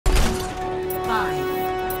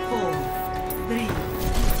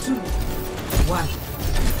1.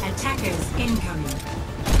 Attackers incoming.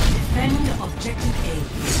 Defend objective A.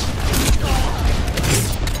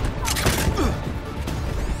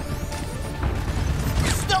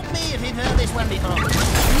 Stop me if you've heard this one before. You'll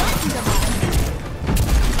love this one.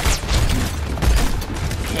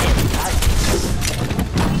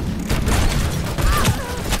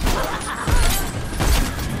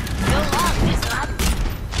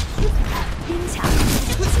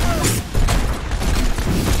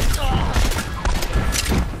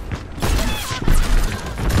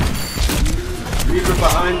 Reaper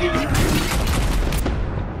behind you.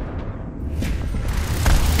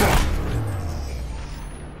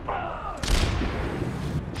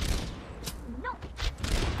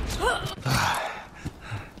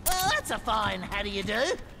 Well, that's a fine how do you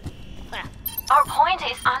do? Our point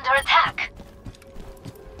is under attack.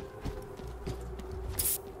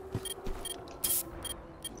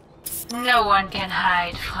 No one can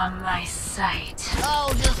hide from my sight.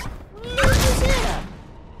 Oh, just look at here.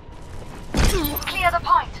 Clear the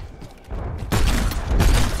point.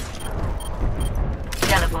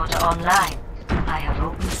 Teleporter online. I have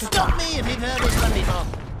opened the Stop door. me if you've heard this one before.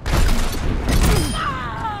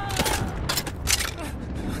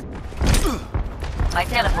 My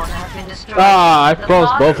teleporter has been destroyed. Ah, I The froze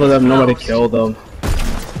pod both of them. is Nobody closed. killed them.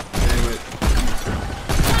 Damn it.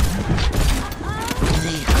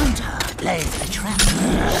 The hunter lays the trap.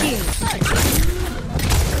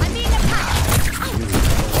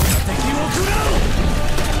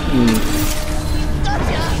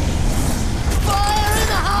 Gotcha! Fire in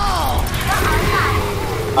the hole!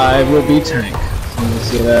 I will be tank. You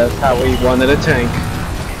see, that's how we wanted a tank.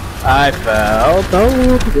 I fell.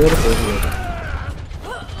 Oh, beautiful.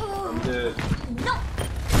 I'm dead.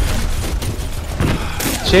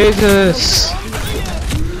 Jesus!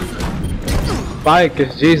 Spike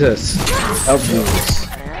is Jesus. Help us.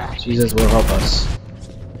 Jesus will help us.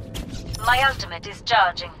 My ultimate is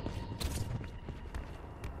charging.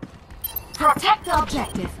 Protect the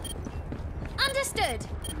objective. Understood.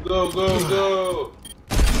 Go, go, go!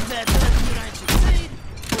 That's what you don't succeed.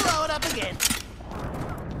 Blow it up again.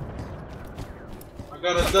 I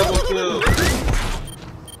got a double kill.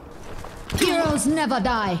 Heroes never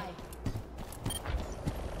die.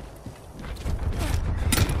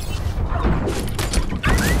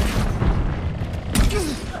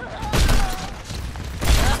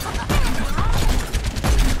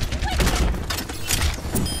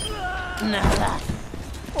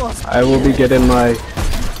 I will be getting my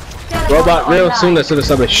robot real soon as as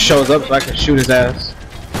somebody shows up so I can shoot his ass.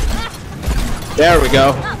 There we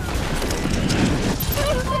go.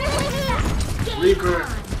 Reaper.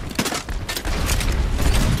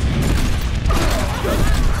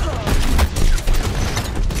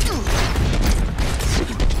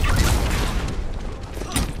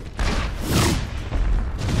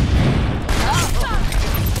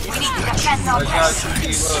 I got you,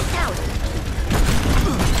 keep up.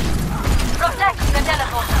 Protect the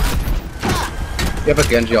teleporter. You have a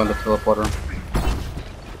Genji on the teleporter.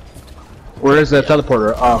 Where is the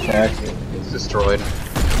teleporter? Oh, okay, I see. It's destroyed.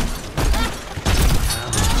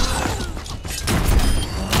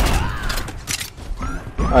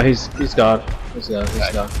 Oh, he's gone. He's gone.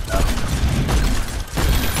 He's gone.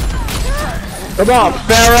 Come on,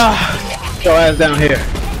 Farrah! Get your ass down here.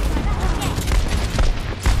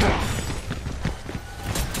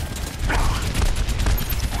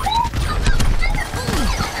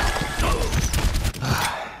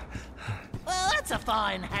 Well, that's a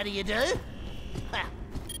fine how do you do?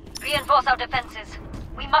 Reinforce our defenses.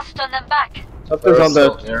 We must turn them back. Something's on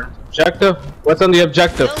the objective. What's on the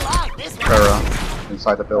objective? You'll like this one. Farrah,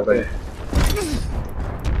 inside the building.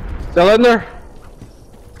 Still in there?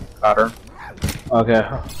 Got her. Okay.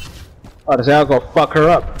 Oh, this I'll go fuck her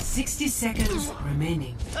up. 60 seconds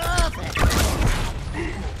remaining. Perfect.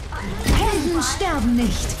 Helden sterben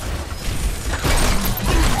nicht.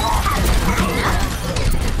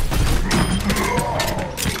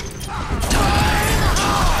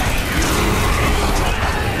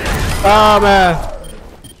 Oh man.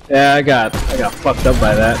 Yeah, I got fucked up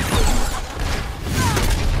by that.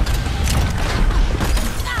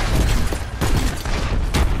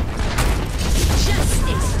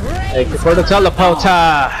 Thank you for the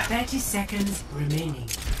teleporter. 30 seconds remaining.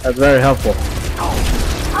 That's very helpful.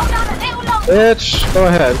 Bitch, go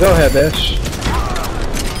ahead, bitch.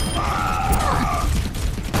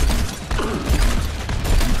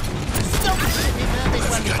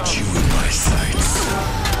 Got you.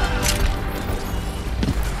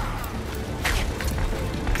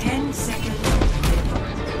 10 seconds.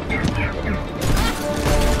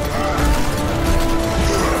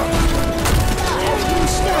 Helden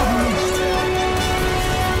sterben nicht.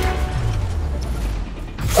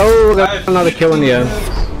 got another kill in the end.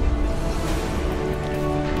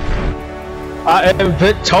 I am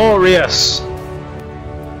victorious!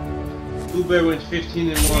 Blue Bear went 15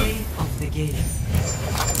 and 1. Play of the game.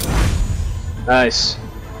 Nice.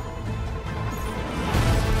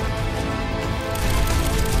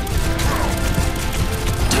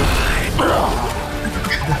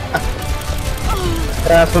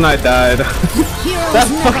 That's when I died. Heroes That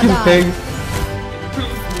never fucking die. thing.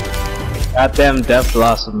 Goddamn Death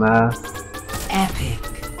Blossom, man. Epic.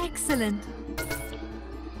 Excellent.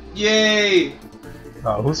 Yay!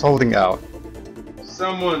 Who's holding out?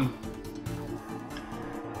 Someone.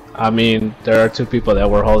 I mean, there are 2 people that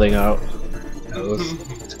were holding out.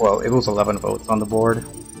 It was 11 votes on the board.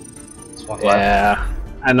 There's one left. Yeah,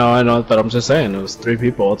 I know, but I'm just saying, it was 3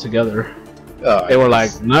 people altogether. Oh, They were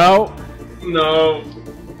like, no! No.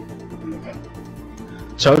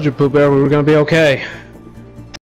 Told you, Pooh Bear, we were gonna be okay.